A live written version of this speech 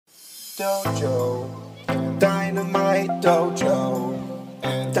Dojo and Dynamite Dojo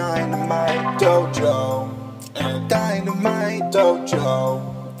and Dynamite Dojo and Dynamite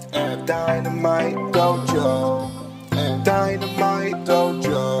Dojo and Dynamite Dojo and Dynamite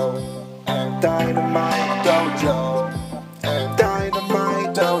Dojo and Dynamite Dojo and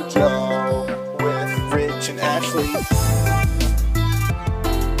Dynamite Dojo with Rich and Ashley.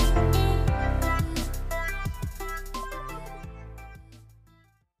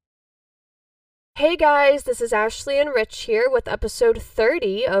 Hey guys, this is Ashley and Rich here with episode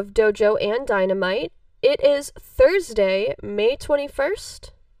 30 of Dojo and Dynamite. It is Thursday, May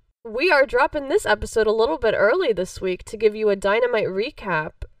 21st. We are dropping this episode a little bit early this week to give you a Dynamite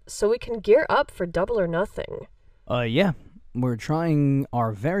recap so we can gear up for Double or Nothing. Yeah, we're trying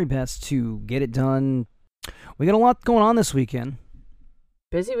our very best to get it done. We got a lot going on this weekend.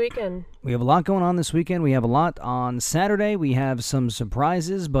 Busy weekend. We have a lot going on this weekend. We have a lot on Saturday. We have some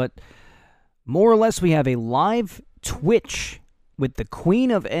surprises, but more or less, we have a live Twitch with the Queen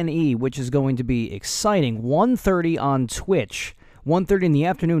of NE, which is going to be exciting. 1:30 on Twitch, 1:30 in the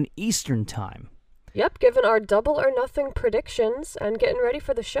afternoon Eastern Time. Yep, giving our Double or Nothing predictions and getting ready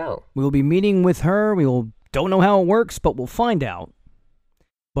for the show. We will be meeting with her. Don't know how it works, but we'll find out.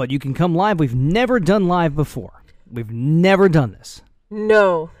 But you can come live. We've never done live before. We've never done this.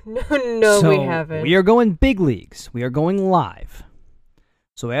 No, So we haven't. We are going big leagues. We are going live.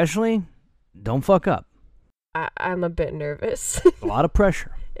 So, Ashley, don't fuck up. I'm a bit nervous. A lot of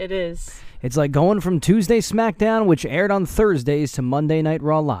pressure. It is. It's like going from Tuesday SmackDown, which aired on Thursdays, to Monday Night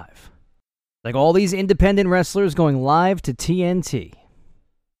Raw Live. Like all these independent wrestlers going live to TNT.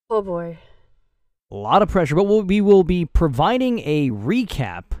 Oh boy. A lot of pressure, but we will be providing a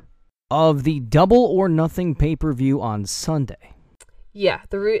recap of the Double or Nothing pay-per-view on Sunday. Yeah,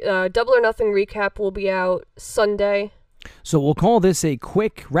 the Double or Nothing recap will be out Sunday. So we'll call this we'll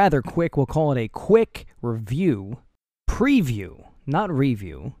call it a quick review, preview, not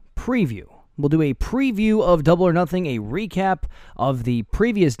review, preview. We'll do a preview of Double or Nothing, a recap of the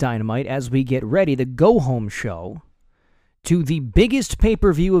previous Dynamite as we get ready, the go-home show, to the biggest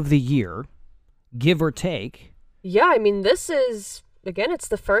pay-per-view of the year, give or take. Yeah, I mean, this is, again, it's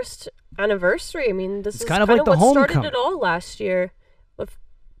the first anniversary. I mean, this is kind of like the what started homecoming. it all last year. Of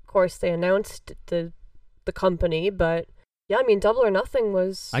course, they announced the company, but yeah, I mean, Double or Nothing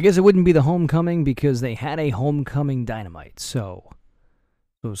was... I guess it wouldn't be the homecoming because they had a homecoming Dynamite, so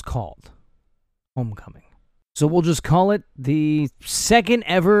it was called Homecoming. So we'll just call it the second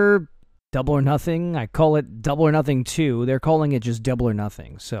ever Double or Nothing. I call it Double or Nothing 2. They're calling it just Double or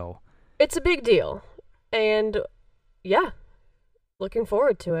Nothing, so... It's a big deal, and yeah, looking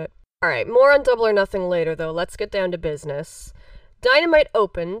forward to it. Alright, more on Double or Nothing later, though. Let's get down to business. Dynamite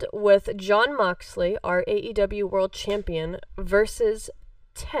opened with Jon Moxley, our AEW World Champion, versus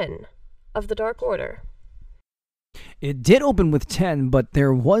 10 of the Dark Order. It did open with 10, but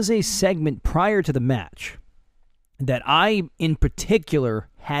there was a segment prior to the match that I, in particular,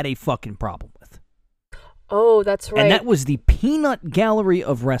 had a fucking problem with. Oh, that's right. And that was the peanut gallery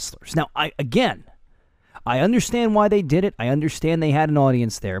of wrestlers. Now, I understand why they did it. I understand they had an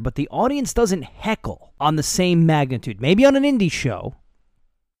audience there, but the audience doesn't heckle on the same magnitude. Maybe on an indie show,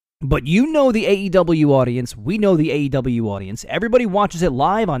 but you know the AEW audience. We know the AEW audience. Everybody watches it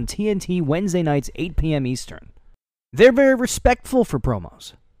live on TNT Wednesday nights, 8 p.m. Eastern. They're very respectful for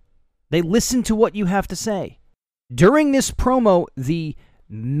promos. They listen to what you have to say. During this promo, the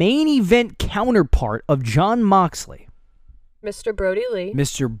main event counterpart of Jon Moxley, Mr.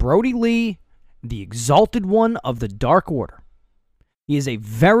 Brody Lee, the Exalted One of the Dark Order. He is a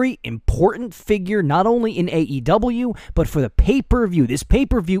very important figure, not only in AEW, but for the pay-per-view. This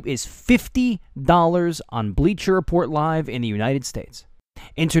pay-per-view is $50 on Bleacher Report Live in the United States.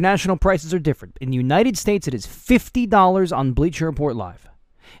 International prices are different. In the United States, it is $50 on Bleacher Report Live.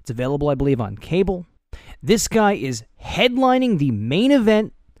 It's available, I believe, on cable. This guy is headlining the main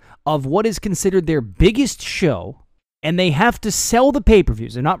event of what is considered their biggest show, and they have to sell the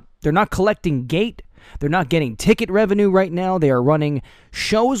pay-per-views. They're not collecting gate. They're not getting ticket revenue right now. They are running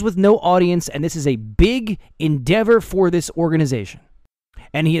shows with no audience, and this is a big endeavor for this organization.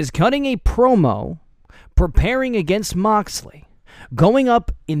 And he is cutting a promo, preparing against Moxley, going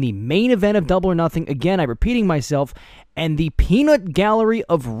up in the main event of Double or Nothing. Again, I'm repeating myself, and the peanut gallery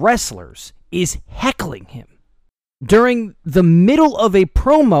of wrestlers is heckling him during the middle of a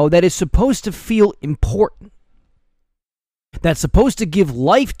promo that is supposed to feel important. That's supposed to give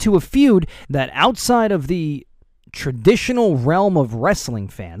life to a feud that outside of the traditional realm of wrestling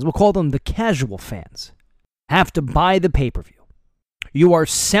fans, we'll call them the casual fans, have to buy the pay-per-view. You are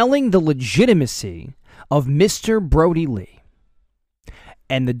selling the legitimacy of Mr. Brody Lee.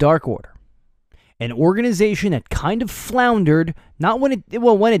 and the Dark Order. An organization that kind of floundered, not when it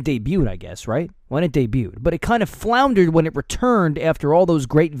debuted, I guess, right? When it debuted. But it kind of floundered when it returned after all those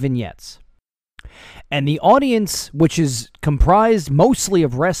great vignettes. And the audience, which is comprised mostly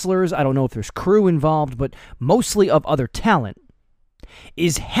of wrestlers, I don't know if there's crew involved, but mostly of other talent,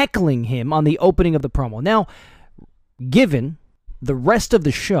 is heckling him on the opening of the promo. Now, given the rest of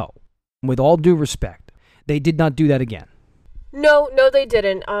the show, with all due respect, they did not do that again. No, they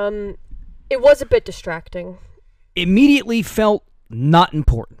didn't. It was a bit distracting. Immediately felt not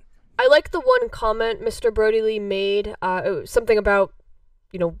important. I like the one comment Mr. Brody Lee made. It was something about,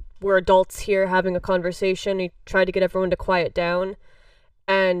 we're adults here having a conversation. He tried to get everyone to quiet down.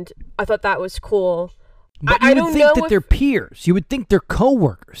 And I thought that was cool. But you would think that they're peers. You would think they're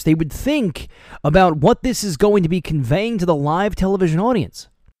co-workers. They would think about what this is going to be conveying to the live television audience.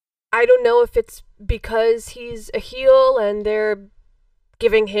 I don't know if it's because he's a heel and they're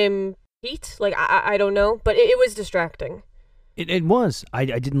giving him heat. Like, I don't know. But it was distracting. It was. I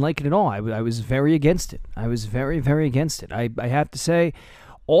didn't like it at all. I was very against it. I was very, very against it. I have to say,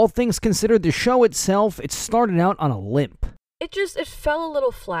 all things considered, the show itself, it started out on a limp. It fell a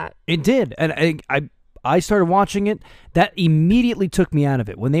little flat. It did. And I started watching it. That immediately took me out of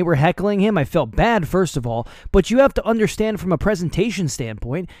it. When they were heckling him, I felt bad, first of all. But you have to understand from a presentation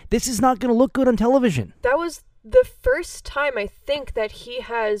standpoint, this is not going to look good on television. That was the first time, I think, that he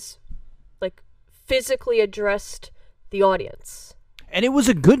has, physically addressed the audience. And it was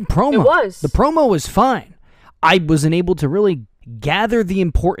a good promo. It was. The promo was fine. I wasn't able to really gather the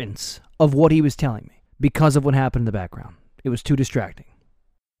importance of what he was telling me because of what happened in the background. It was too distracting.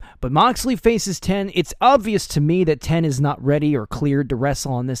 But Moxley faces 10. It's obvious to me that 10 is not ready or cleared to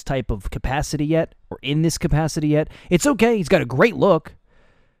wrestle on this type of capacity yet, or in this capacity yet. It's okay. He's got a great look.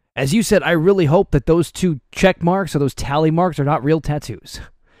 As you said, I really hope that those 2 check marks or those tally marks are not real tattoos.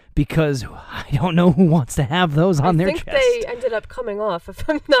 Because I don't know who wants to have those on their chest. I think they ended up coming off, if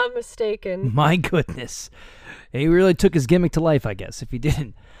I'm not mistaken. My goodness. He really took his gimmick to life, I guess, if he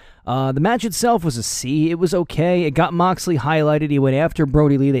didn't. The match itself was a C. It was okay. It got Moxley highlighted. He went after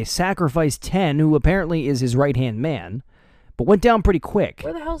Brody Lee. They sacrificed 10, who apparently is his right-hand man, but went down pretty quick.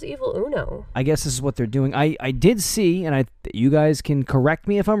 Where the hell's Evil Uno? I guess this is what they're doing. I did see, and you guys can correct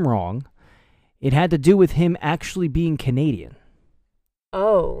me if I'm wrong, it had to do with him actually being Canadian.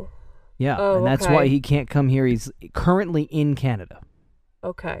 Oh. Yeah, and that's why he can't come here. He's currently in Canada.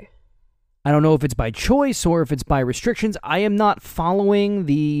 Okay. I don't know if it's by choice or if it's by restrictions. I am not following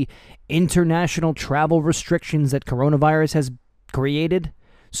the international travel restrictions that coronavirus has created.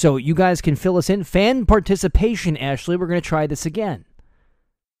 So you guys can fill us in. Fan participation, Ashley. We're going to try this again.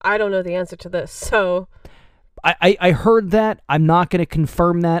 I don't know the answer to this, so... I heard that. I'm not going to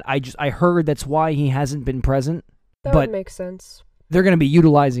confirm that. I heard that's why he hasn't been present. That would make sense. They're going to be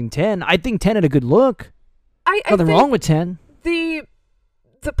utilizing 10. I think 10 had a good look. Nothing wrong with 10.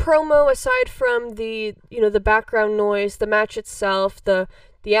 The promo, aside from the background noise, the match itself, the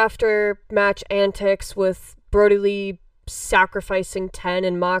after match antics with Brody Lee sacrificing 10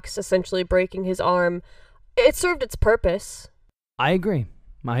 and Mox essentially breaking his arm, it served its purpose. I agree.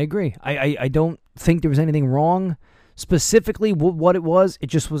 I don't think there was anything wrong. Specifically, what it was, it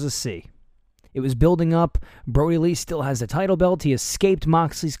just was a C. It was building up. Brody Lee still has the title belt. He escaped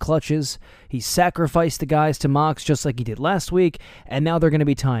Moxley's clutches. He sacrificed the guys to Mox just like he did last week, and now they're going to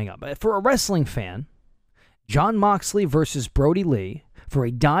be tying up. For a wrestling fan, Jon Moxley versus Brody Lee, for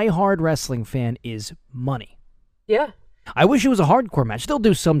a die-hard wrestling fan, is money. Yeah. I wish it was a hardcore match. They'll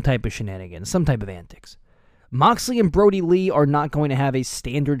do some type of shenanigans, some type of antics. Moxley and Brody Lee are not going to have a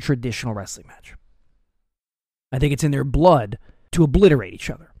standard traditional wrestling match. I think it's in their blood to obliterate each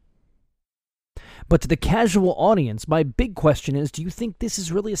other. But to the casual audience, my big question is, do you think this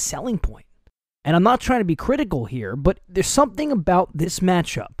is really a selling point? And I'm not trying to be critical here, but there's something about this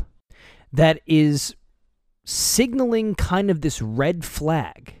matchup that is signaling kind of this red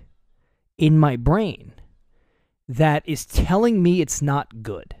flag in my brain that is telling me it's not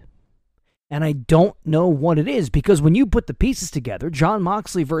good. And I don't know what it is, because when you put the pieces together, Jon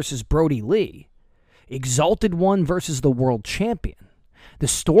Moxley versus Brody Lee, Exalted One versus the World Champion, the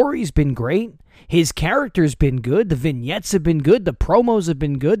story's been great. His character's been good. The vignettes have been good. The promos have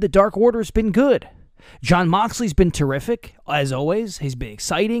been good. The Dark Order's been good. Jon Moxley's been terrific, as always. He's been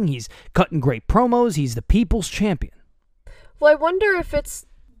exciting. He's cutting great promos. He's the people's champion. Well, I wonder if it's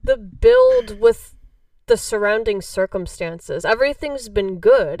the build with the surrounding circumstances. Everything's been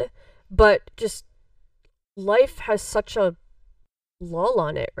good, but just life has such a lull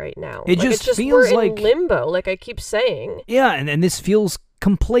on it right now. It just feels we're like in limbo, like I keep saying. Yeah, and this feels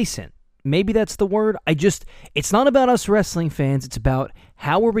complacent. Maybe that's the word. It's not about us wrestling fans. It's about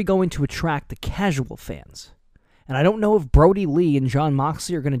how are we going to attract the casual fans. And I don't know if Brody Lee and Jon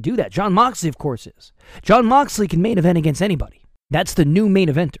Moxley are going to do that. Jon Moxley, of course, is. Jon Moxley can main event against anybody. That's the new main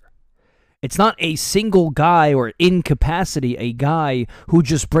eventer. It's not a single guy or incapacity, a guy who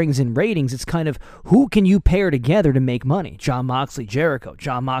just brings in ratings. It's kind of who can you pair together to make money? Jon Moxley, Jericho.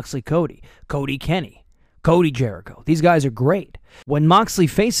 Jon Moxley, Cody. Cody, Kenny. Cody, Jericho. These guys are great. When Moxley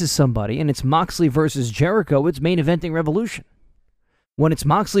faces somebody and it's Moxley versus Jericho, it's main eventing Revolution. When it's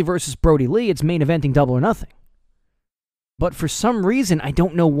Moxley versus Brody Lee, it's main eventing Double or Nothing. But for some reason, I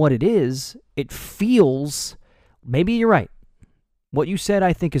don't know what it is. It feels, maybe you're right. What you said,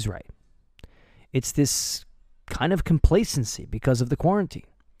 I think, is right. It's this kind of complacency because of the quarantine.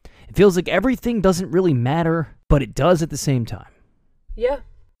 It feels like everything doesn't really matter, but it does at the same time. Yeah.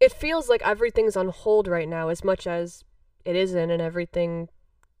 It feels like everything's on hold right now as much as it isn't, and everything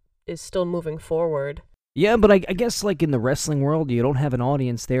is still moving forward. Yeah, but I guess like in the wrestling world, you don't have an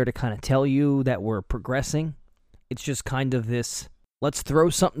audience there to kind of tell you that we're progressing. It's just kind of this, let's throw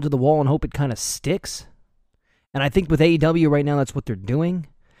something to the wall and hope it kind of sticks. And I think with AEW right now, that's what they're doing.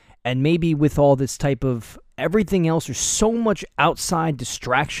 And maybe with all this type of everything else, there's so much outside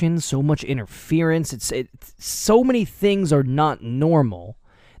distraction, so much interference. It's so many things are not normal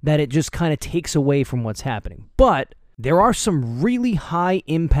that it just kind of takes away from what's happening. But there are some really high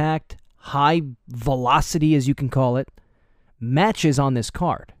impact, high velocity, as you can call it, matches on this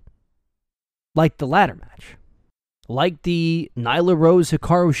card. Like the ladder match. Like the Nyla Rose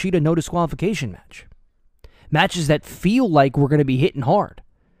Hikaru Shida no disqualification match. Matches that feel like we're going to be hitting hard.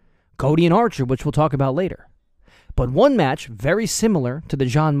 Cody and Archer, which we'll talk about later. But one match, very similar to the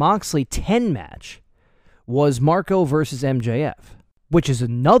Jon Moxley 10 match, was Marco versus MJF, which is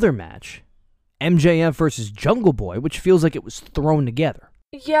another match, MJF versus Jungle Boy, which feels like it was thrown together.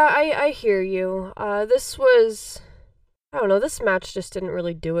 Yeah, I hear you. This was, I don't know, this match just didn't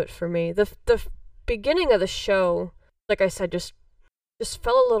really do it for me. The beginning of the show, like I said, just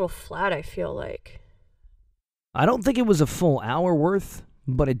fell a little flat, I feel like. I don't think it was a full hour worth,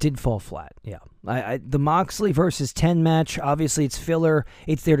 but it did fall flat, yeah. The Moxley versus 10 match, obviously it's filler.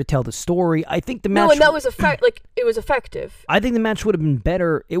 It's there to tell the story. I think the match... No, and that was it was effective. I think the match would have been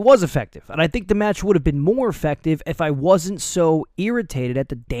better. It was effective. And I think the match would have been more effective if I wasn't so irritated at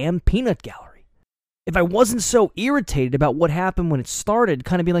the damn peanut gallery. If I wasn't so irritated about what happened when it started,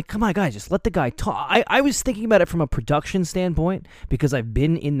 kind of be like, come on, guys, just let the guy talk. I was thinking about it from a production standpoint because I've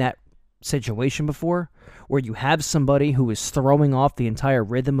been in that situation before where you have somebody who is throwing off the entire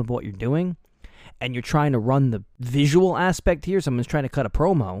rhythm of what you're doing and you're trying to run the visual aspect here. Someone's trying to cut a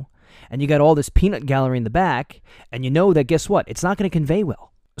promo and you got all this peanut gallery in the back and you know that, guess what? It's not going to convey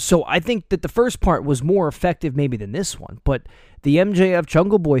well. So I think that the first part was more effective maybe than this one, but the MJF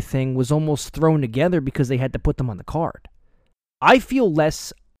Jungle Boy thing was almost thrown together because they had to put them on the card. I feel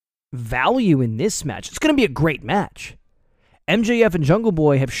less value in this match. It's going to be a great match. MJF and Jungle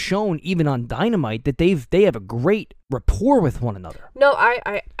Boy have shown, even on Dynamite, that they have a great rapport with one another. No,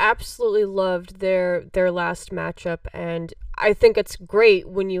 I absolutely loved their last matchup, and I think it's great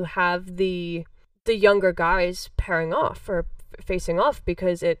when you have the younger guys pairing off or facing off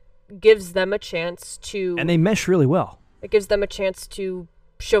because it gives them a chance to... And they mesh really well. It gives them a chance to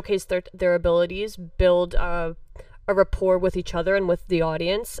showcase their abilities, build a rapport with each other and with the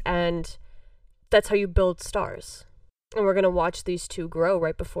audience, and that's how you build stars. And we're going to watch these two grow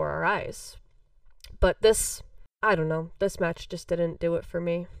right before our eyes. But this, I don't know, this match just didn't do it for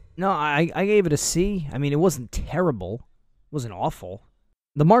me. No, I gave it a C. I mean, it wasn't terrible. It wasn't awful.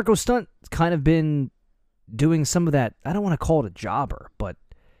 The Marco stunt's kind of been doing some of that, I don't want to call it a jobber, but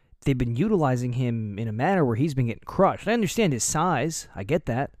they've been utilizing him in a manner where he's been getting crushed. I understand his size. I get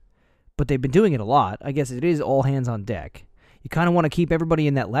that. But they've been doing it a lot. I guess it is all hands on deck. You kind of want to keep everybody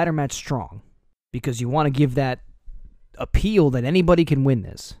in that ladder match strong because you want to give that appeal that anybody can win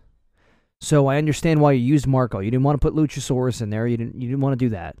this. So I understand why you used Marco. You didn't want to put Luchasaurus in there. You didn't want to do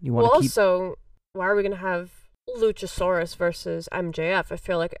that. You want to keep... Also, why are we going to have Luchasaurus versus MJF? I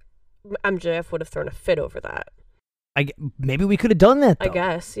feel like MJF would have thrown a fit over that. Maybe we could have done that, though. I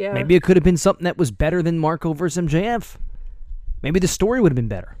guess, yeah. Maybe it could have been something that was better than Marco versus MJF. Maybe the story would have been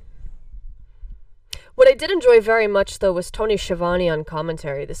better. What I did enjoy very much, though, was Tony Schiavone on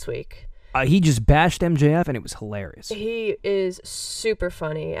commentary this week. He just bashed MJF, and it was hilarious. He is super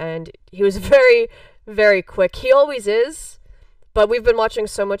funny, and he was very, very quick. He always is, but we've been watching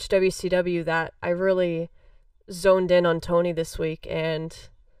so much WCW that I really zoned in on Tony this week, and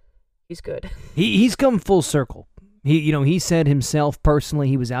he's good. He's come full circle. He said himself personally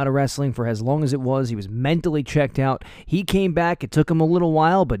he was out of wrestling for as long as it was. He was mentally checked out. He came back. It took him a little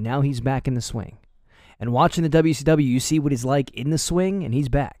while, but now he's back in the swing. And watching the WCW, you see what he's like in the swing, and he's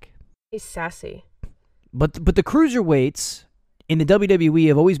back. He's sassy. But the cruiserweights in the WWE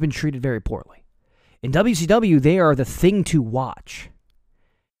have always been treated very poorly. In WCW, they are the thing to watch.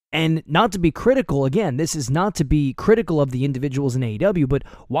 And not to be critical, again, this is not to be critical of the individuals in AEW, but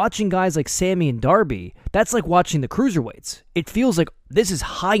watching guys like Sammy and Darby, that's like watching the cruiserweights. It feels like this is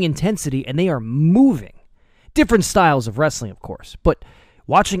high intensity and they are moving. Different styles of wrestling, of course, but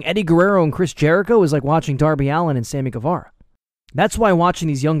watching Eddie Guerrero and Chris Jericho is like watching Darby Allin and Sammy Guevara. That's why watching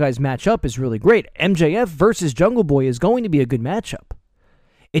these young guys match up is really great. MJF versus Jungle Boy is going to be a good matchup.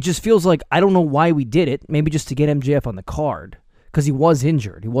 It just feels like, I don't know why we did it, maybe just to get MJF on the card. Because he was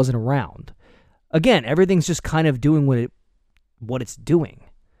injured. He wasn't around. Again, everything's just kind of doing what it's doing.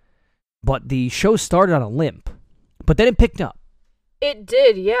 But the show started on a limp. But then it picked up. It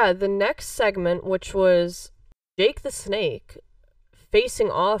did, yeah. The next segment, which was Jake the Snake facing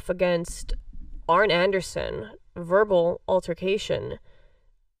off against Arn Anderson, verbal altercation.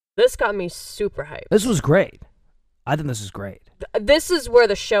 This got me super hyped. This was great. I think this is great. This is where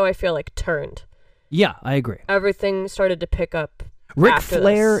the show, I feel like, turned. Yeah, I agree. Everything started to pick up. Ric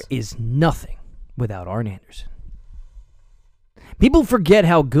Flair is nothing without Arn Anderson. People forget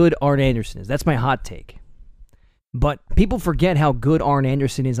how good Arn Anderson is. That's my hot take. But people forget how good Arn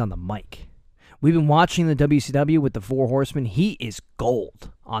Anderson is on the mic. We've been watching the WCW with the Four Horsemen. He is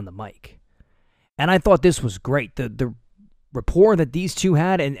gold on the mic. And I thought this was great. The rapport that these two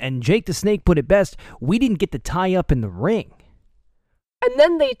had, and Jake the Snake put it best, we didn't get to tie up in the ring. And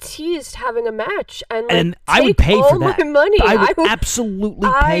then they teased having a match, and I would pay for that. My money. I would absolutely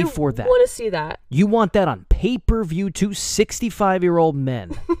pay for that. I want to see that. You want that on pay-per-view? 2 65-year-old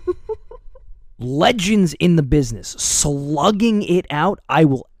men, legends in the business, slugging it out. I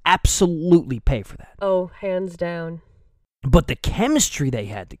will absolutely pay for that. Oh, hands down. But the chemistry they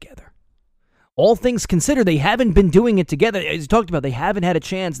had together. All things considered, they haven't been doing it together. As you talked about, they haven't had a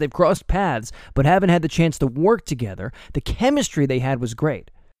chance. They've crossed paths, but haven't had the chance to work together. The chemistry they had was great.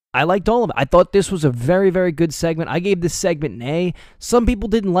 I liked all of it. I thought this was a very, very good segment. I gave this segment an A. Some people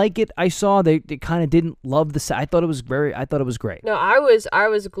didn't like it. I saw they kind of didn't love the. I thought it was great. No, I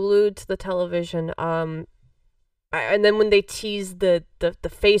was glued to the television. And then when they teased the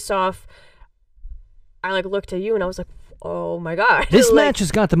face off, I looked at you and I was like, oh my god. This match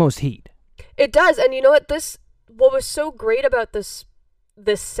has got the most heat. It does, and you know what? What was so great about this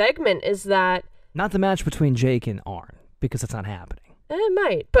segment is that not the match between Jake and Arn, because it's not happening. It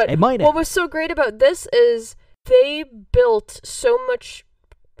might, but it might. What was so great about this is they built so much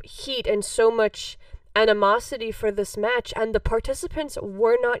heat and so much animosity for this match, and the participants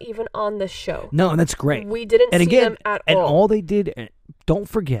were not even on the show. No, and that's great. We didn't see them at all. And all they did, don't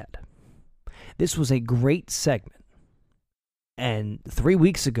forget, this was a great segment. And 3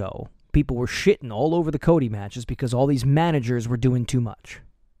 weeks ago, people were shitting all over the Cody matches because all these managers were doing too much.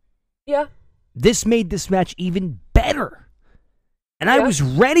 Yeah. This made this match even better. And I was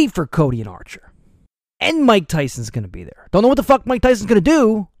ready for Cody and Archer. And Mike Tyson's going to be there. Don't know what the fuck Mike Tyson's going to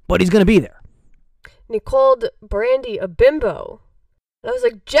do, but he's going to be there. And he called Brandy a bimbo. And I was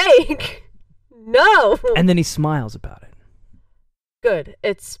like, Jake, no. And then he smiles about it. Good.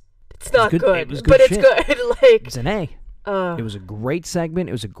 It's not good, it was but good it's good. It's an A. It was a great segment.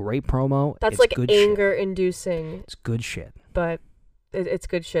 It was a great promo. That's good anger-inducing. It's good shit. But it's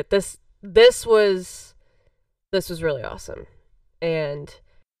good shit. This was really awesome. And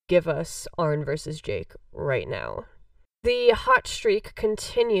give us Arn versus Jake right now. The hot streak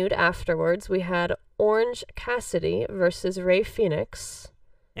continued afterwards. We had Orange Cassidy versus Rey Fenix.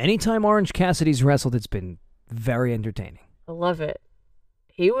 Anytime Orange Cassidy's wrestled, it's been very entertaining. I love it.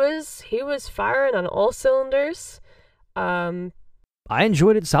 He was firing on all cylinders. I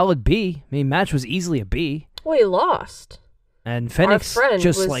enjoyed it. Solid B. I mean, match was easily a B. Well, he lost. And Fenix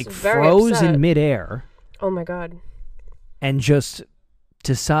just froze upset. in midair. Oh my god. And just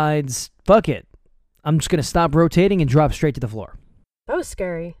decides, fuck it. I'm just going to stop rotating and drop straight to the floor. That was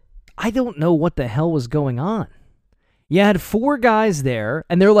scary. I don't know what the hell was going on. You had 4 guys there,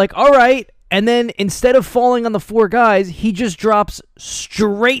 and they're like, all right. And then instead of falling on the 4 guys, he just drops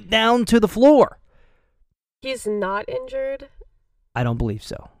straight down to the floor. He's not injured? I don't believe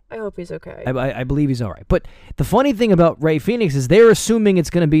so. I hope he's okay. I believe he's all right. But the funny thing about Rey Fenix is they're assuming it's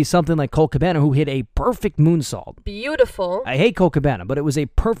going to be something like Colt Cabana, who hit a perfect moonsault. Beautiful. I hate Colt Cabana, but it was a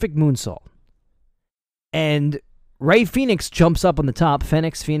perfect moonsault. And Rey Fenix jumps up on the top.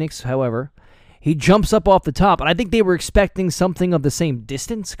 Phoenix, however. He jumps up off the top. And I think they were expecting something of the same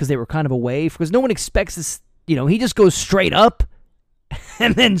distance because they were kind of away. Because no one expects he just goes straight up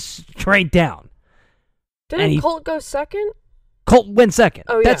and then straight down. Didn't Colt go second? Colt went second.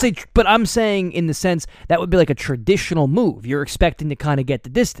 Oh, yeah. But I'm saying in the sense that would be like a traditional move. You're expecting to kind of get the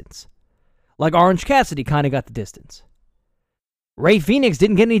distance. Like Orange Cassidy kind of got the distance. Rey Fenix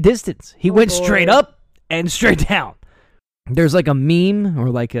didn't get any distance. He went straight up and straight down. There's like a meme or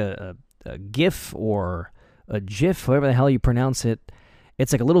like a GIF or a GIF, whatever the hell you pronounce it.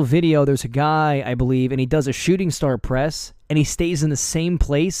 It's like a little video. There's a guy, I believe, and he does a shooting star press, and he stays in the same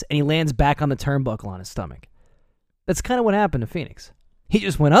place, and he lands back on the turnbuckle on his stomach. That's kind of what happened to Phoenix. He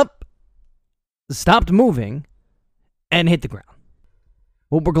just went up, stopped moving, and hit the ground.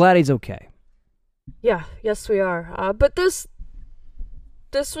 Well, we're glad he's okay. Yeah, yes we are. But this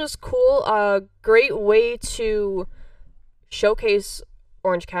was cool. Great way to showcase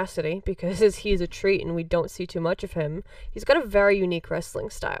Orange Cassidy because he's a treat and we don't see too much of him. He's got a very unique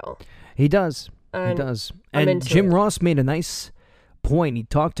wrestling style. He does. And he does. And Jim Ross made a nice point. He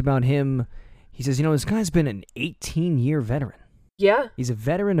talked about him. He says, this guy's been an 18-year veteran. Yeah. He's a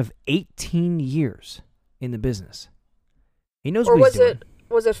veteran of 18 years in the business. He knows what he's doing.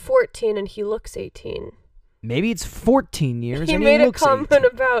 Or was it 14 and he looks 18? Maybe it's 14 years he and made he looks a comment 18.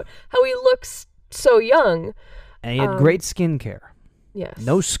 about how he looks so young. And he had great skin care. Yes.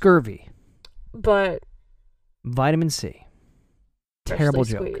 No scurvy. But vitamin C. Terrible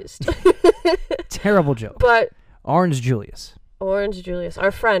joke. Terrible joke. But Orange Julius,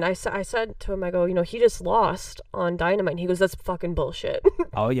 our friend, I said to him, I go, he just lost on Dynamite. And he goes, that's fucking bullshit.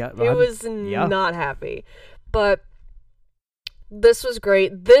 Oh, yeah. He was not happy. But this was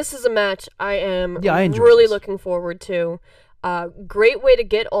great. This is a match I am really looking forward to. Great way to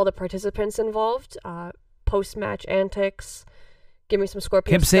get all the participants involved. Post-match antics. Give me some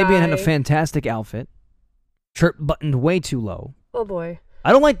Scorpio Kip Sabian had a fantastic outfit. Shirt buttoned way too low. Oh, boy.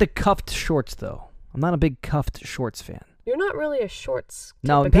 I don't like the cuffed shorts, though. I'm not a big cuffed shorts fan. You're not really a shorts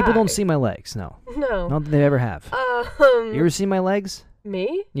No, type people of guy. don't see my legs, no. No. Not that they ever have. You ever see my legs?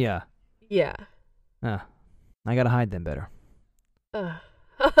 Me? Yeah. Yeah. I gotta hide them better.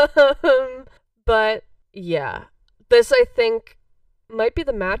 But, yeah. This, I think, might be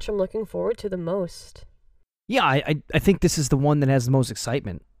the match I'm looking forward to the most. Yeah, I think this is the one that has the most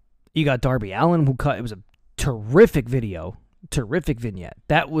excitement. You got Darby Allin, it was a terrific video, terrific vignette.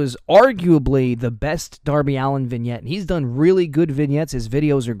 That was arguably the best Darby Allin vignette. And he's done really good vignettes. His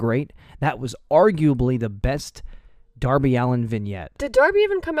videos are great. That was arguably the best Darby Allin vignette. Did Darby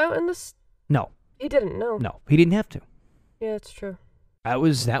even come out in this? No. He didn't, no. No, he didn't have to. Yeah, it's true. That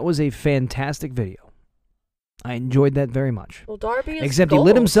was a fantastic video. I enjoyed that very much. Well, Darby is Except gold. He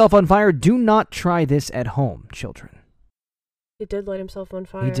lit himself on fire. Do not try this at home, children. He did light himself on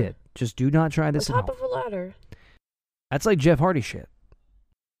fire. He did. Just do not try this at home. On top of a ladder. That's like Jeff Hardy shit.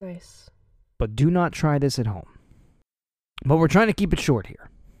 Nice. But do not try this at home. But we're trying to keep it short here.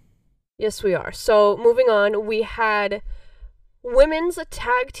 Yes, we are. So, moving on, we had women's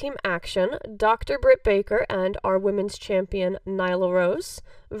tag team action. Dr. Britt Baker and our women's champion, Nyla Rose,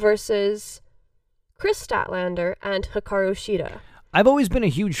 versus Chris Statlander and Hikaru Shida. I've always been a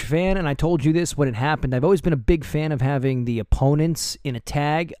huge fan, and I told you this when it happened. I've always been a big fan of having the opponents in a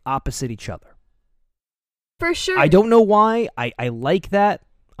tag opposite each other. For sure. I don't know why. I like that.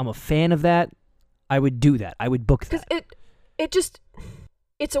 I'm a fan of that. I would do that. I would book that. Because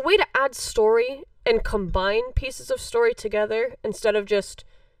it's a way to add story and combine pieces of story together instead of just,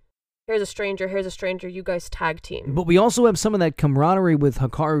 here's a stranger, you guys tag team. But we also have some of that camaraderie with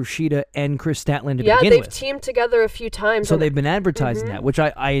Hikaru Shida and Chris Statlander to begin with. Yeah, they've teamed together a few times. So they've been advertising that, which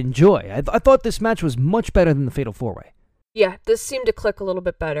I enjoy. I thought this match was much better than the Fatal 4-Way. Yeah, this seemed to click a little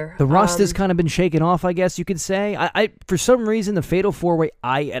bit better. The rust has kind of been shaken off, I guess you could say. I for some reason, the Fatal 4-Way,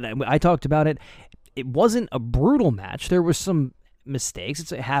 I talked about it, it wasn't a brutal match. There were some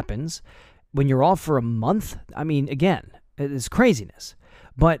mistakes. It happens. When you're off for a month, I mean, again, it's craziness.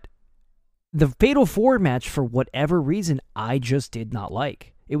 But the Fatal 4 match, for whatever reason, I just did not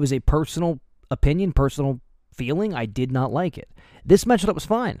like. It was a personal opinion, personal feeling. I did not like it. This match I thought was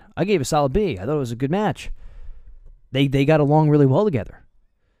fine. I gave a solid B. I thought it was a good match. They got along really well together.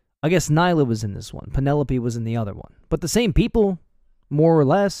 I guess Nyla was in this one. Penelope was in the other one. But the same people, more or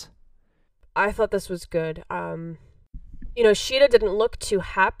less. I thought this was good. Shida didn't look too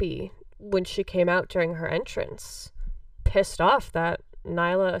happy when she came out during her entrance. Pissed off that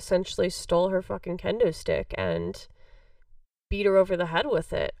Nyla essentially stole her fucking kendo stick and beat her over the head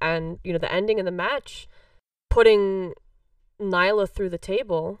with it. And, the ending of the match, putting Nyla through the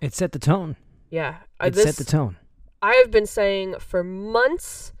table. It set the tone. Yeah. It set the tone. I have been saying for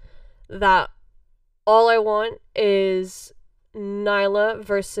months that all I want is Nyla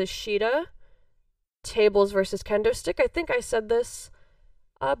versus Shida tables versus kendo stick. I think I said this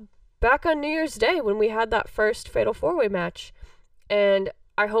back on New Year's Day when we had that first Fatal 4-Way match. And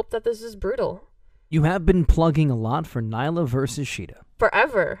I hope that this is brutal. You have been plugging a lot for Nyla versus Shida.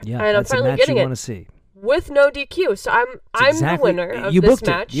 Forever. Yeah, and that's I'm a finally match getting you it. want to see. With no DQ, so I'm the winner of this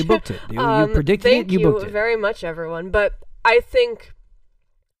match. You booked it. You predicted it. You booked it. Thank you very much, everyone. But I think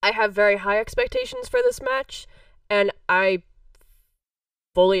I have very high expectations for this match, and I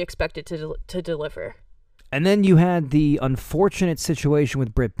fully expect it to deliver. And then you had the unfortunate situation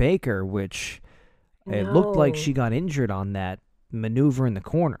with Britt Baker, which it looked like she got injured on that maneuver in the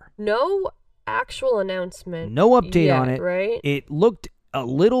corner. No actual announcement. No update yet, on it. Right? It looked a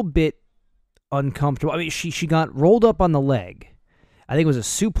little bit uncomfortable. I mean, she got rolled up on the leg. I think it was a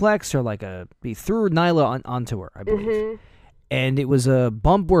suplex or he threw Nyla onto her, I believe. Mm-hmm. And it was a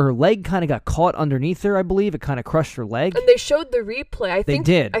bump where her leg kind of got caught underneath her, I believe. It kind of crushed her leg. And they showed the replay. They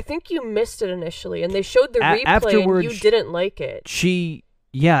did. I think you missed it initially, and they showed the replay, afterwards, and you didn't like it.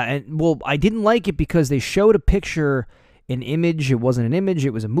 I didn't like it because they showed a picture, an image. It wasn't an image. It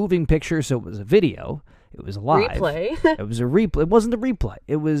was a moving picture, so it was a video. It was live. Replay. It was a replay. It wasn't a replay.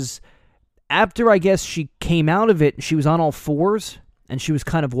 It was after, I guess, she came out of it. She was on all fours, and she was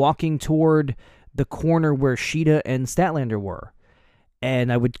kind of walking toward the corner where Shida and Statlander were. And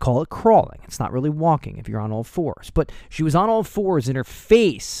I would call it crawling. It's not really walking if you're on all fours. But she was on all fours, and her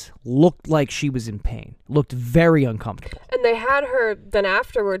face looked like she was in pain. Looked very uncomfortable. And they had her then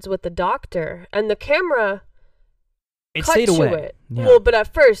afterwards with the doctor, and the camera It cut stayed to away. it. Yeah. Well, but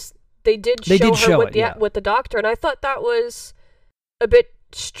at first, they did show her with the doctor, and I thought that was a bit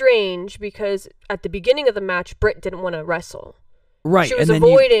strange because at the beginning of the match, Britt didn't want to wrestle. Right. She was and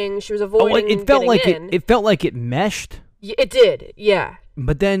avoiding. it felt like in. it felt like it meshed. It did, yeah.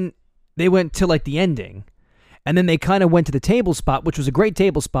 But then they went to the ending, and then they kind of went to the table spot, which was a great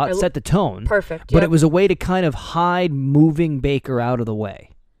table spot, set the tone. Perfect. But it was a way to kind of hide moving Baker out of the way.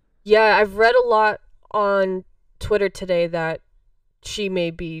 Yeah, I've read a lot on Twitter today that she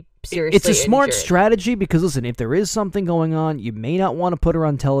may be seriously It's a smart injured. strategy because, listen, if there is something going on, you may not want to put her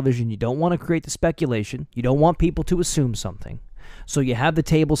on television. You don't want to create the speculation. You don't want people to assume something. So you have the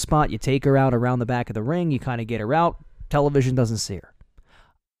table spot, you take her out around the back of the ring, you kind of get her out, television doesn't see her.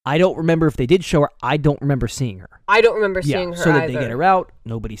 I don't remember if they did show her, I don't remember seeing her. I don't remember seeing her so that either. they get her out,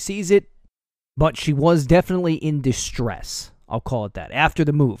 nobody sees it, but she was definitely in distress, I'll call it that. After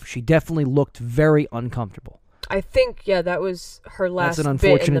the move, she definitely looked very uncomfortable. I think, that was her last That's an bit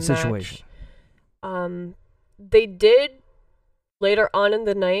in unfortunate the match. situation. They did, later on in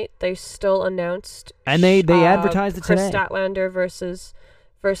the night, they still announced... And they advertised it Chris today. Statlander versus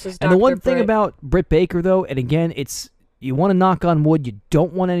Dr. And the one thing Britt. about Britt Baker, though, and again, you want to knock on wood, you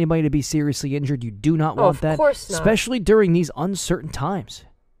don't want anybody to be seriously injured. You do not want that. Of course not. Especially during these uncertain times.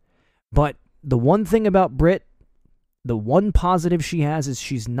 But the one thing about Britt, the one positive she has is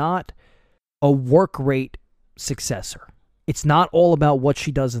she's not a work rate successor. It's not all about what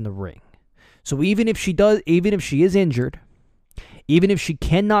she does in the ring. So even if she is injured, even if she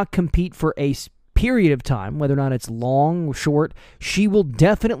cannot compete for a period of time, whether or not it's long or short, she will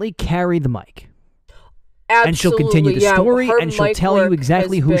definitely carry the mic. Absolutely, and she'll continue the story, and she'll tell you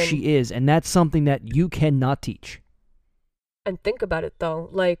exactly who been... she is, and that's something that you cannot teach. And think about it,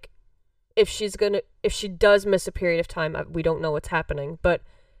 though. If she does miss a period of time, we don't know what's happening, but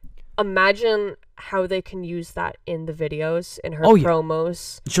imagine how they can use that in the videos, in her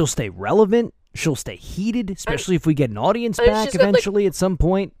promos. She'll stay relevant. She'll stay heated, especially if we get an audience back eventually at some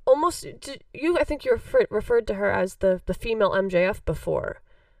point. Almost, I think you referred to her as the female MJF before.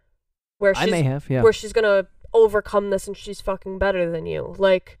 I may have, yeah. Where she's gonna overcome this and she's fucking better than you. I feel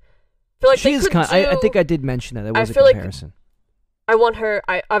like she is I think I did mention that. There was a comparison. I want her.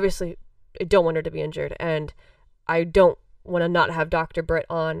 I don't want her to be injured, and I don't want to not have Dr. Britt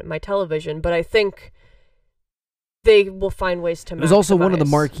on my television. But I think they will find ways to. It was also one of the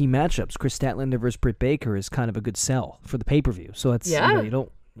marquee matchups. Chris Statlander versus Britt Baker is kind of a good sell for the pay-per-view. So that's you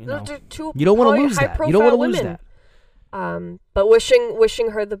don't want to lose that. You don't want to lose that. But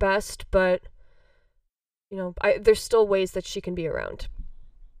wishing her the best, but there's still ways that she can be around.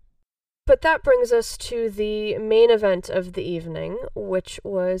 But that brings us to the main event of the evening, which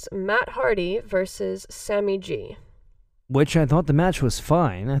was Matt Hardy versus Sammy G. Which I thought the match was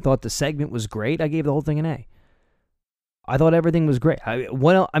fine. I thought the segment was great. I gave the whole thing an A. I thought everything was great.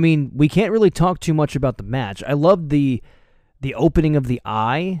 We can't really talk too much about the match. I loved the opening of the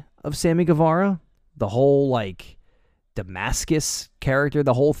eye of Sammy Guevara. The whole, Damascus character,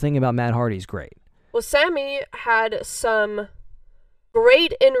 the whole thing about Matt Hardy's great. Well, Sammy had some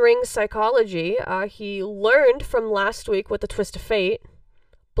great in-ring psychology. He learned from last week with the Twist of Fate,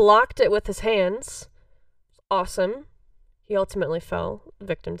 blocked it with his hands, awesome. He ultimately fell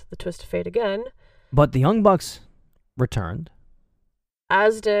victim to the twist of fate again. But the Young Bucks returned.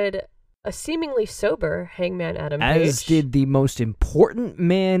 As did a seemingly sober Hangman Adam Page. As did the most important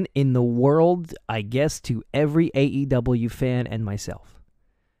man in the world, I guess, to every AEW fan and myself.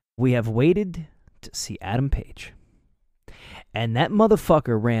 We have waited to see Adam Page. And that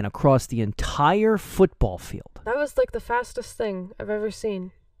motherfucker ran across the entire football field. That was like the fastest thing I've ever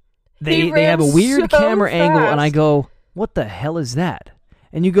seen. They have a weird camera angle, and I go, what the hell is that?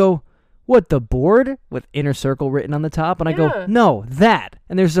 And you go, what, the board with Inner Circle written on the top? And I go, no, that.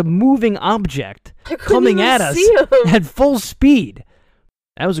 And there's a moving object coming at us at full speed.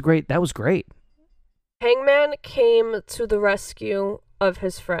 That was great. Hangman came to the rescue of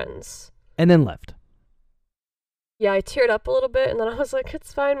his friends. And then left. Yeah, I teared up a little bit, and then I was like,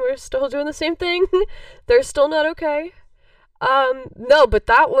 it's fine, we're still doing the same thing. They're still not okay. No, but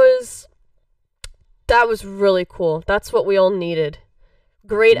that was really cool. That's what we all needed.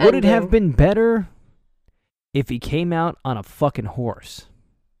 Great ending. Would it have been better if he came out on a fucking horse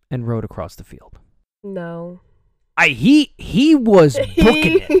and rode across the field? No. He was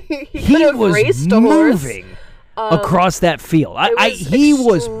booking it. He was moving across that field. He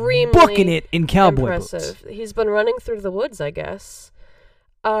was booking it in cowboy boots. He's been running through the woods, I guess.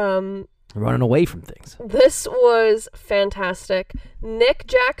 Running away from things. This was fantastic. Nick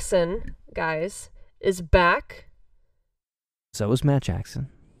Jackson, guys, is back. So is Matt Jackson.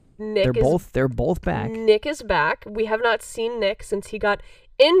 They're both back. Nick is back. We have not seen Nick since he got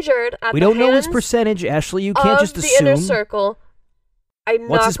injured at we don't know his percentage, Ashley. You can't just assume. The Inner Circle.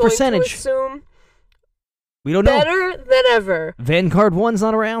 What's his percentage? To assume we don't know. Better than ever. Vanguard 1's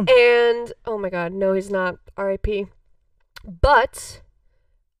not around. And, oh my god, no, he's not. R.I.P. But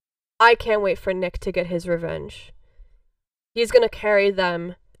I can't wait for Nick to get his revenge. He's going to carry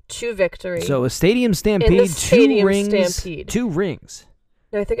them to victory. So a Stadium Stampede, two rings.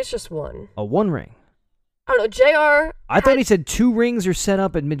 No, I think it's just one. One ring. I don't know, JR... I thought he said 2 rings are set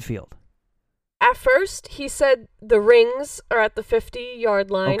up at midfield. At first, he said the rings are at the 50-yard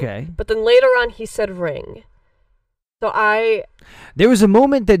line. Okay. But then later on, he said ring. So There was a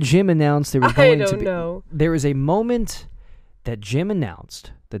moment that Jim announced there was going to be... I don't know. There was a moment that Jim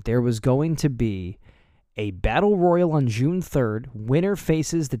announced that there was going to be a Battle Royal on June 3rd. Winner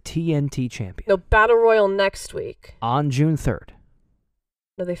faces the TNT champion. No, Battle Royal next week. On June 3rd.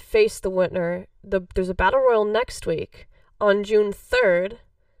 No, they face the winner. There's a Battle Royal next week. On June 3rd,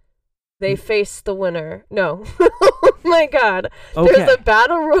 they face the winner. No. Oh my god. Okay. There is a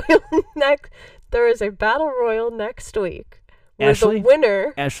Battle Royal next week. Where Ashley? The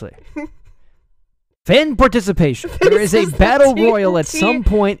winner... Ashley. Fan participation. There is a Battle Royal at some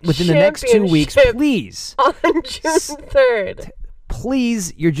point within the next 2 weeks. Please. On June 3rd.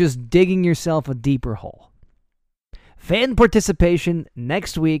 Please, you're just digging yourself a deeper hole. Fan participation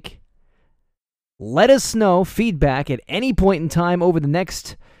next week. Let us know feedback at any point in time over the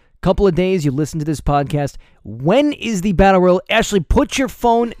next couple of days you listen to this podcast. When is the Battle Royal? Ashley, put your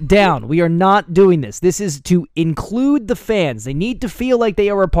phone down. We are not doing this. This is to include the fans. They need to feel like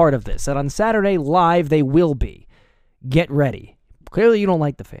they are a part of this. And on Saturday, live, they will be. Get ready. Clearly, you don't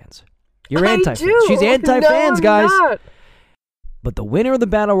like the fans. You're anti-fans. She's anti-fans, guys. Not. But the winner of the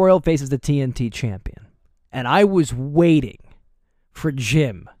Battle Royal faces the TNT champion. And I was waiting for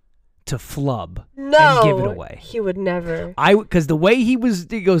Jim to flub and give it away. He would never. Because the way he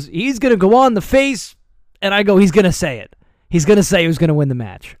goes, he's going to go on the face, and I go, he's going to say it. He's going to say who's going to win the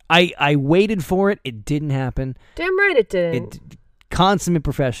match. I waited for it. It didn't happen. Damn right it didn't. Consummate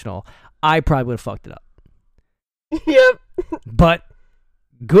professional. I probably would have fucked it up. Yep. But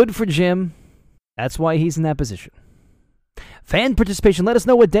good for Jim. That's why he's in that position. Fan participation. Let us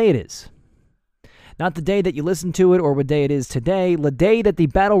know what day it is. Not the day that you listen to it or what day it is today. The day that the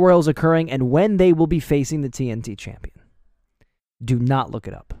Battle Royal is occurring and when they will be facing the TNT champion. Do not look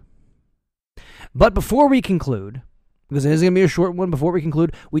it up. But before we conclude, because it is going to be a short one before we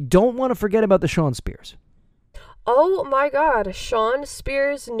conclude, we don't want to forget about the Shawn Spears. Oh my god, Shawn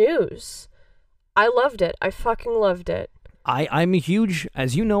Spears news. I loved it. I fucking loved it. I'm a huge,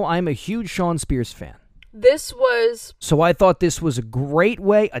 as you know, I'm a huge Shawn Spears fan. This was... So I thought this was a great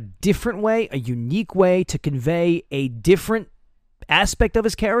way, a different way, a unique way to convey a different aspect of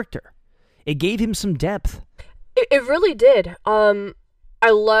his character. It gave him some depth. It really did. I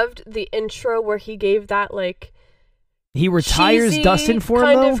loved the intro where he gave that, like... He retires cheesy, Dustin for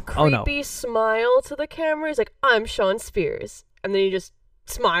kind him, of creepy smile to the camera. He's like, I'm Shawn Spears. And then he just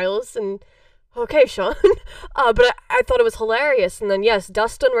smiles and okay, Sean. But I thought it was hilarious. And then, yes,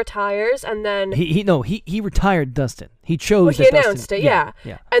 Dustin retires, and then... He retired Dustin. He chose he announced Dustin, it, yeah.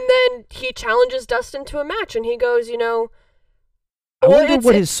 Yeah. And then he challenges Dustin to a match, and he goes, I wonder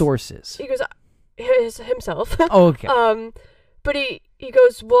what his source is. He goes, himself. Oh, okay. But he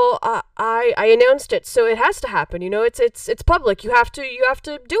goes, well, I announced it, so it has to happen. It's public. You have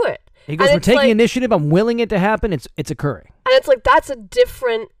to do it. He goes, we're taking initiative. I'm willing it to happen. It's occurring. And it's like, that's a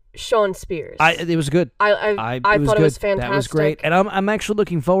different Shawn Spears. It was good. I thought it was fantastic. That was great. And I'm actually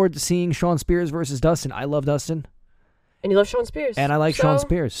looking forward to seeing Shawn Spears versus Dustin. I love Dustin. And you love Shawn Spears. And I like Shawn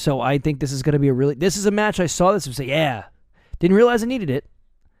Spears. So I think this is going to be this is a match I saw this and say, yeah. Didn't realize I needed it.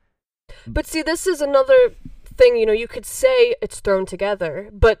 But see, this is another thing, you could say it's thrown together,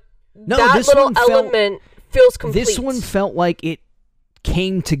 but that little element feels complete. This one felt like it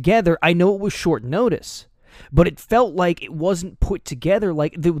came together. I know it was short notice, but it felt like it wasn't put together.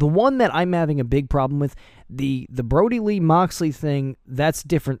 Like the one that I'm having a big problem with, the Brody Lee Moxley thing, that's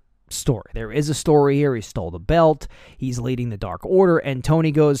different story. There is a story here. He stole the belt. He's leading the Dark Order, and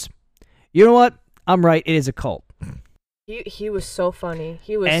Tony goes, you know what? I'm right. It is a cult. He was so funny.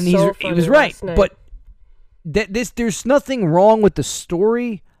 He was funny. He was right. But there's nothing wrong with the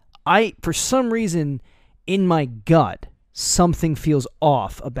story. For some reason, in my gut, something feels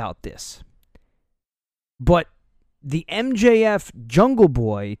off about this. But the MJF Jungle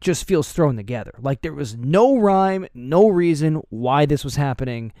Boy just feels thrown together. Like there was no rhyme, no reason why this was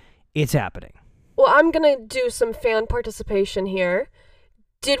happening. It's happening. Well, I'm going to do some fan participation here.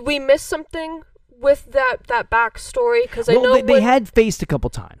 Did we miss something with that backstory? Because I know they had faced a couple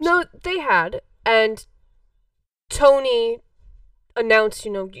times. No, they had. And Tony announced,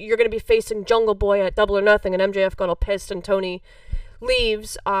 you're going to be facing Jungle Boy at Double or Nothing, and MJF got all pissed, and Tony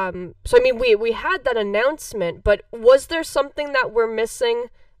leaves. So, I mean, we had that announcement, but was there something that we're missing,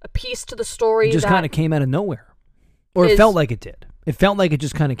 a piece to the story? It just kind of came out of nowhere. Or it felt like it did. It felt like it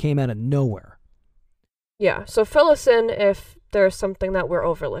just kind of came out of nowhere. Yeah, so fill us in if there's something that we're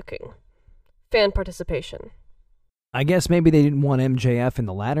overlooking. Fan participation. I guess maybe they didn't want MJF in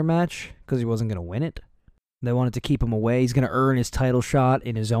the ladder match because he wasn't going to win it. They wanted to keep him away. He's going to earn his title shot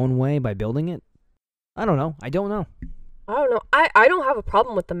in his own way by building it. I don't know. I don't know. I don't have a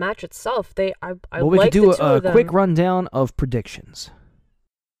problem with the match itself. We could do a quick rundown of predictions.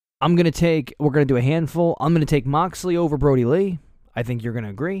 We're going to do a handful. I'm going to take Moxley over Brody Lee. I think you're going to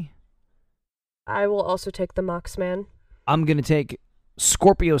agree. I will also take the Mox Man. I'm going to take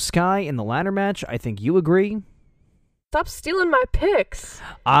Scorpio Sky in the ladder match. I think you agree. Stop stealing my picks.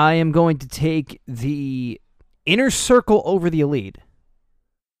 I am going to take the Inner Circle over the Elite.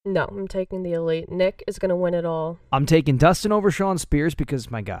 No, I'm taking the Elite. Nick is going to win it all. I'm taking Dustin over Shawn Spears because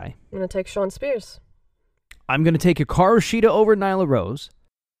my guy. I'm going to take Shawn Spears. I'm going to take Hikaru Shida over Nyla Rose.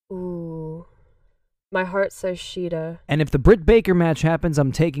 Ooh. My heart says Shida. And if the Britt Baker match happens,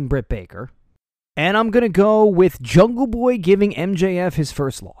 I'm taking Britt Baker. And I'm going to go with Jungle Boy giving MJF his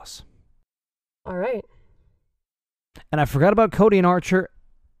first loss. All right. And I forgot about Cody and Archer,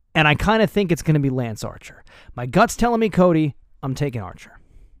 and I kind of think it's going to be Lance Archer. My gut's telling me Cody. I'm taking Archer.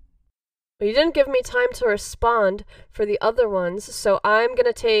 Well, you didn't give me time to respond for the other ones, so I'm going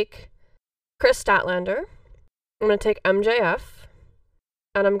to take Chris Statlander. I'm going to take MJF.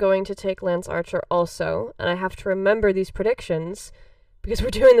 And I'm going to take Lance Archer also. And I have to remember these predictions because we're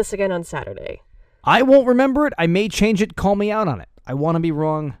doing this again on Saturday. I won't remember it. I may change it. Call me out on it. I want to be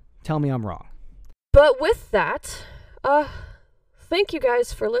wrong. Tell me I'm wrong. But with that, thank you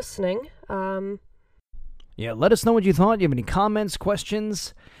guys for listening. Yeah, let us know what you thought. You have any comments,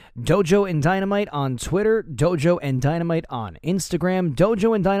 questions? Dojo and Dynamite on Twitter, Dojo and Dynamite on Instagram,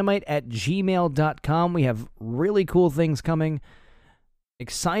 dojoanddynamite@gmail.com. We have really cool things coming.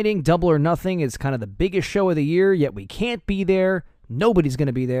 Exciting. Double or Nothing is kind of the biggest show of the year, yet we can't be there. Nobody's going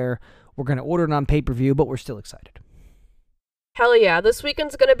to be there. We're going to order it on pay-per-view, but we're still excited. Hell yeah. This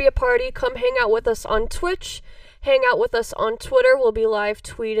weekend's going to be a party. Come hang out with us on Twitch. Hang out with us on Twitter. We'll be live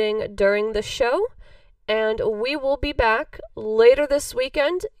tweeting during the show. And we will be back later this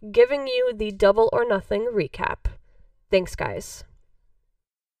weekend giving you the Double or Nothing recap. Thanks, guys.